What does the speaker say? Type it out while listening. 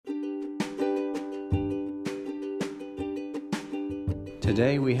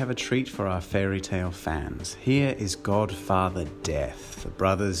Today we have a treat for our fairy tale fans. Here is Godfather Death, the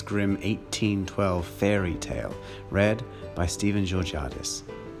Brothers Grimm 1812 fairy tale, read by Steven Georgiadis.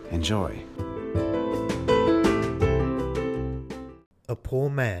 Enjoy. A poor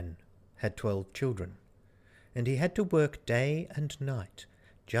man had 12 children, and he had to work day and night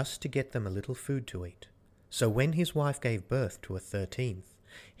just to get them a little food to eat. So when his wife gave birth to a 13th,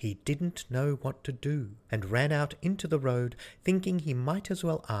 he didn't know what to do, and ran out into the road, thinking he might as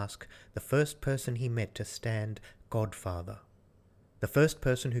well ask the first person he met to stand godfather. The first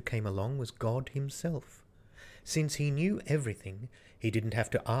person who came along was God himself. Since he knew everything, he didn't have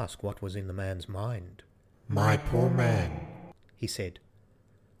to ask what was in the man's mind. "My poor man," he said,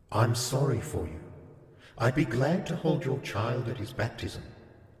 "I'm sorry for you. I'd be glad to hold your child at his baptism.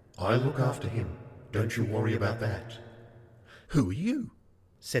 I'll look after him. Don't you worry about that." "Who are you?"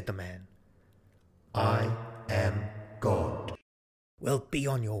 said the man. "I am God." "Well, be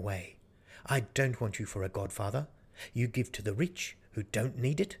on your way. I don't want you for a godfather. You give to the rich who don't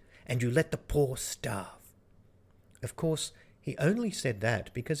need it, and you let the poor starve." Of course, he only said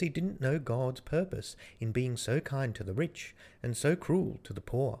that because he didn't know God's purpose in being so kind to the rich and so cruel to the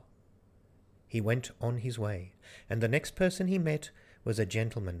poor. He went on his way, and the next person he met was a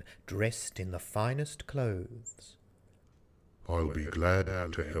gentleman dressed in the finest clothes. "I'll be glad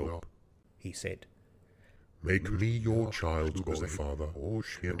to help," he said. "Make me your child's godfather,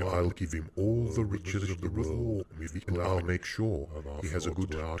 and I'll give him all the riches of the world, and I'll make sure he has a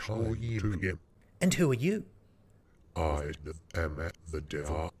good time too." "And who are you?" "I am the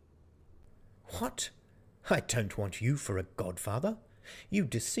devil." "What? I don't want you for a godfather. You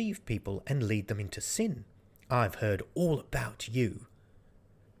deceive people and lead them into sin. I've heard all about you."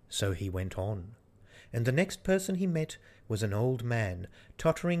 So he went on, and the next person he met was an old man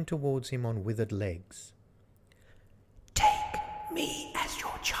tottering towards him on withered legs. "Take me as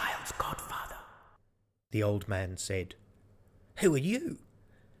your child's godfather," the old man said. "Who are you?"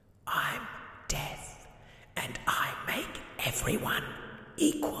 "I'm Death, and I make everyone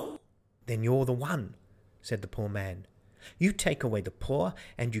equal." "Then you're the one," said the poor man. "You take away the poor,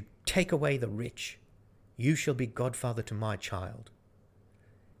 and you take away the rich. You shall be godfather to my child."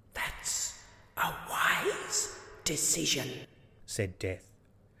 "That's a wise decision," said Death.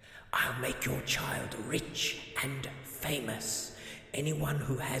 "I'll make your child rich and famous. Anyone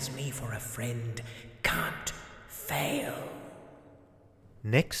who has me for a friend can't fail."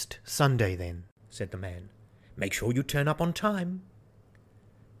 "Next Sunday, then," said the man. "Make sure you turn up on time."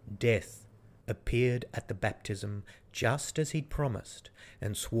 Death appeared at the baptism just as he'd promised,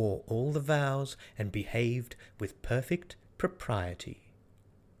 and swore all the vows and behaved with perfect propriety.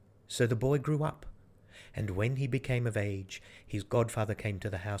 So the boy grew up, and when he became of age, his godfather came to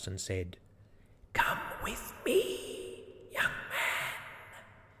the house and said, "Come with me, young man."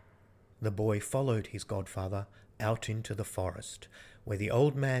 The boy followed his godfather out into the forest, where the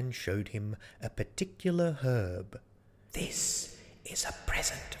old man showed him a particular herb. "This is a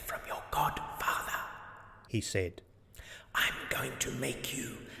present from your godfather," he said. "I'm going to make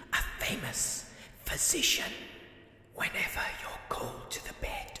you a famous physician. Whenever you're called to the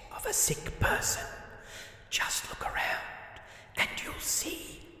bed of a sick person, just look around and you'll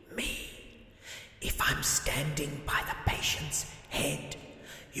see me. If I'm standing by the patient's head,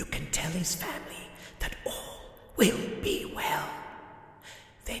 you can tell his family that all will be well.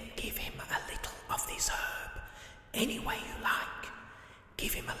 Then give him a little of this herb any way you like.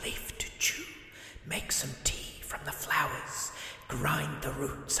 Give him a leaf to chew, make some tea from the flowers, grind the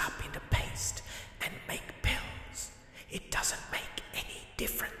roots up into paste and make pills. It doesn't make any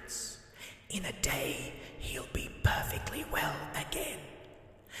difference. In a day, he'll be perfectly well again.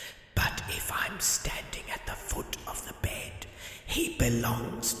 But if I'm standing at the foot of the bed, he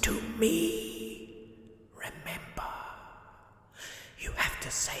belongs to me. Remember, you have to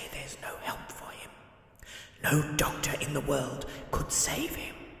say there's no help for him. No doctor in the world could save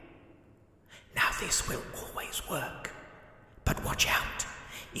him. Now this will always work, but watch out.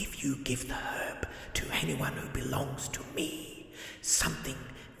 If you give the herb to anyone who belongs to me, something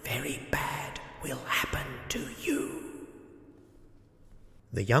very bad will happen to you."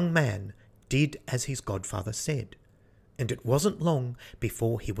 The young man did as his godfather said, and it wasn't long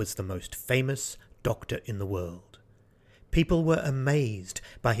before he was the most famous doctor in the world. People were amazed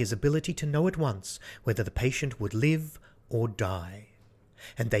by his ability to know at once whether the patient would live or die,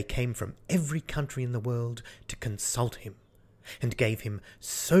 and they came from every country in the world to consult him, and gave him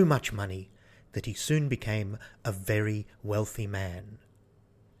so much money that he soon became a very wealthy man.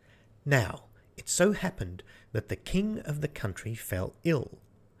 Now, it so happened that the king of the country fell ill.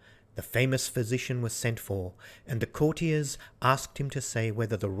 The The famous physician was sent for, and the courtiers asked him to say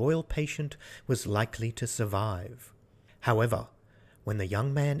whether the royal patient was likely to survive. However, when the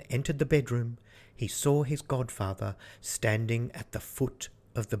young man entered the bedroom, he saw his godfather standing at the foot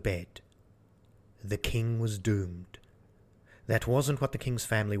of the bed. The king was doomed. That wasn't what the king's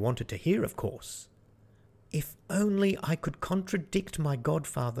family wanted to hear, of course. "If only I could contradict my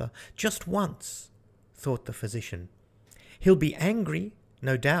godfather just once," thought the physician. "He'll be angry,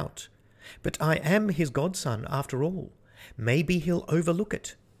 no doubt, but I am his godson after all. Maybe he'll overlook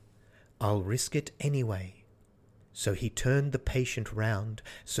it. I'll risk it anyway." So he turned the patient round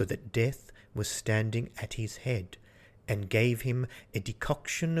so that death was standing at his head, and gave him a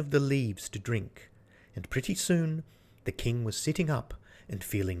decoction of the leaves to drink, and pretty soon the king was sitting up and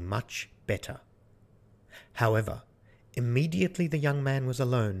feeling much better. However, immediately the young man was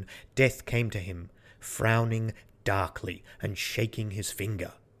alone, Death came to him, frowning darkly and shaking his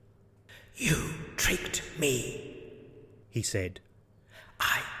finger. "You tricked me," he said.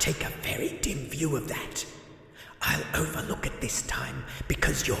 "I take a very dim view of that. I'll overlook it this time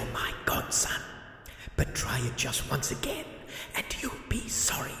because you're my godson. But try it just once again, and you'll be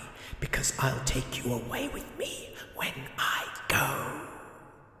sorry, because I'll take you away with me when I go."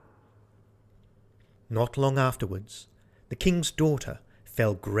 Not long afterwards, the king's daughter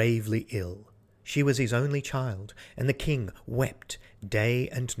fell gravely ill. She was his only child, and the king wept day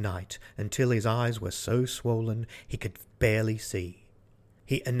and night until his eyes were so swollen he could barely see.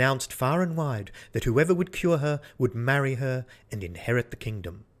 He announced far and wide that whoever would cure her would marry her and inherit the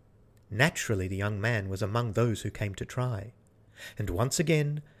kingdom. Naturally, the young man was among those who came to try. And once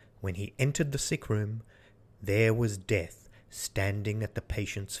again, when he entered the sick room, there was Death standing at the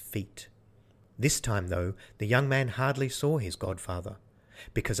patient's feet. This time, though, the young man hardly saw his godfather,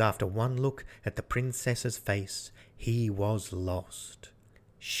 because after one look at the princess's face, he was lost.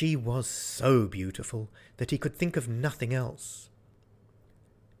 She was so beautiful that he could think of nothing else.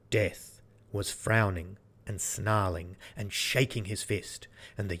 Death was frowning and snarling and shaking his fist,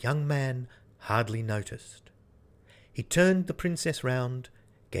 and the young man hardly noticed. He turned the princess round,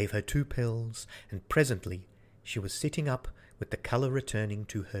 gave her 2 pills, and presently she was sitting up with the colour returning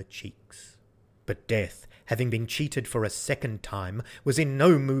to her cheeks. But Death, having been cheated for a second time, was in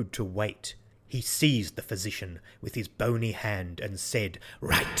no mood to wait. He seized the physician with his bony hand and said,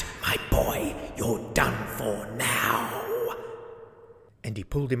 "Right, my boy, you're done for now." And he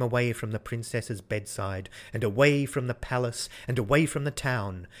pulled him away from the princess's bedside, and away from the palace, and away from the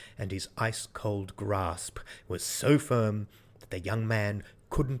town, and his ice-cold grasp was so firm that the young man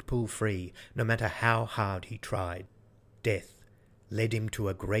couldn't pull free, no matter how hard he tried. Death led him to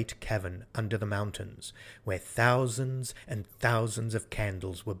a great cavern under the mountains, where thousands and thousands of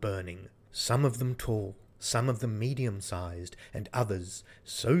candles were burning, some of them tall, some of them medium-sized, and others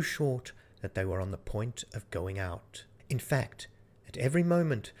so short that they were on the point of going out. In fact, at every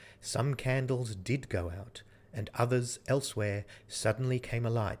moment some candles did go out, and others elsewhere suddenly came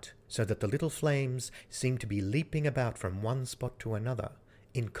alight, so that the little flames seemed to be leaping about from one spot to another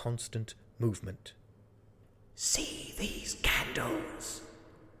in constant movement. "See these candles,"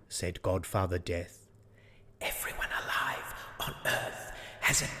 said Godfather Death. "Everyone alive on earth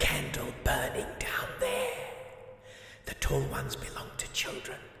has a candle burning down there. The tall ones belong to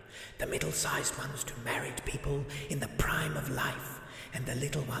children, the middle-sized ones to married people in the prime of life, and the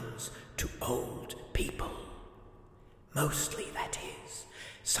little ones to old people. Mostly, that is.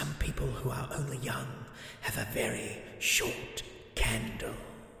 Some people who are only young have a very short candle."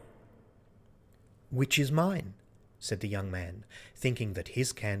 "Which is mine?" said the young man, thinking that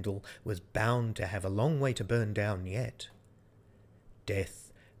his candle was bound to have a long way to burn down yet.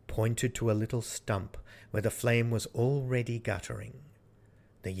 Death pointed to a little stump where the flame was already guttering.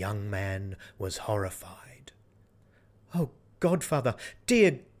 The young man was horrified. "Oh, Godfather,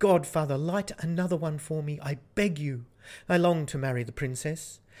 dear Godfather, light another one for me, I beg you. I long to marry the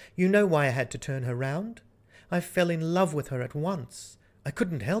princess. You know why I had to turn her round. I fell in love with her at once. I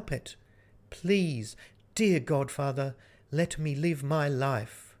couldn't help it. Please, dear Godfather, let me live my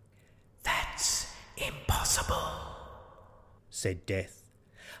life." "That's impossible," said Death.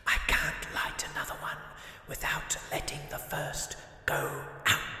 "I can't light another one without letting the first go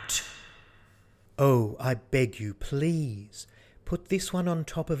out." "Oh, I beg you, please. Put this one on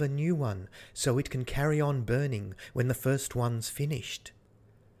top of a new one so it can carry on burning when the first one's finished."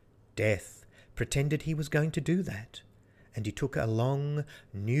 Death pretended he was going to do that, and he took a long,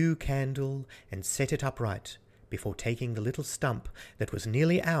 new candle and set it upright before taking the little stump that was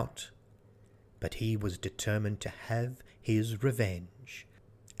nearly out. But he was determined to have his revenge,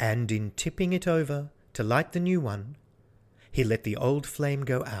 and in tipping it over to light the new one, He let the old flame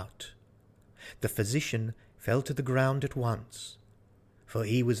go out. The physician fell to the ground at once, for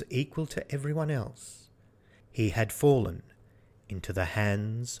he was equal to everyone else. He had fallen into the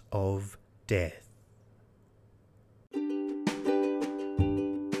hands of death.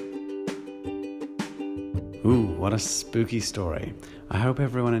 Ooh, what a spooky story. I hope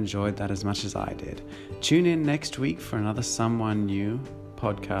everyone enjoyed that as much as I did. Tune in next week for another Someone New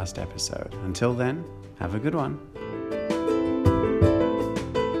podcast episode. Until then, have a good one.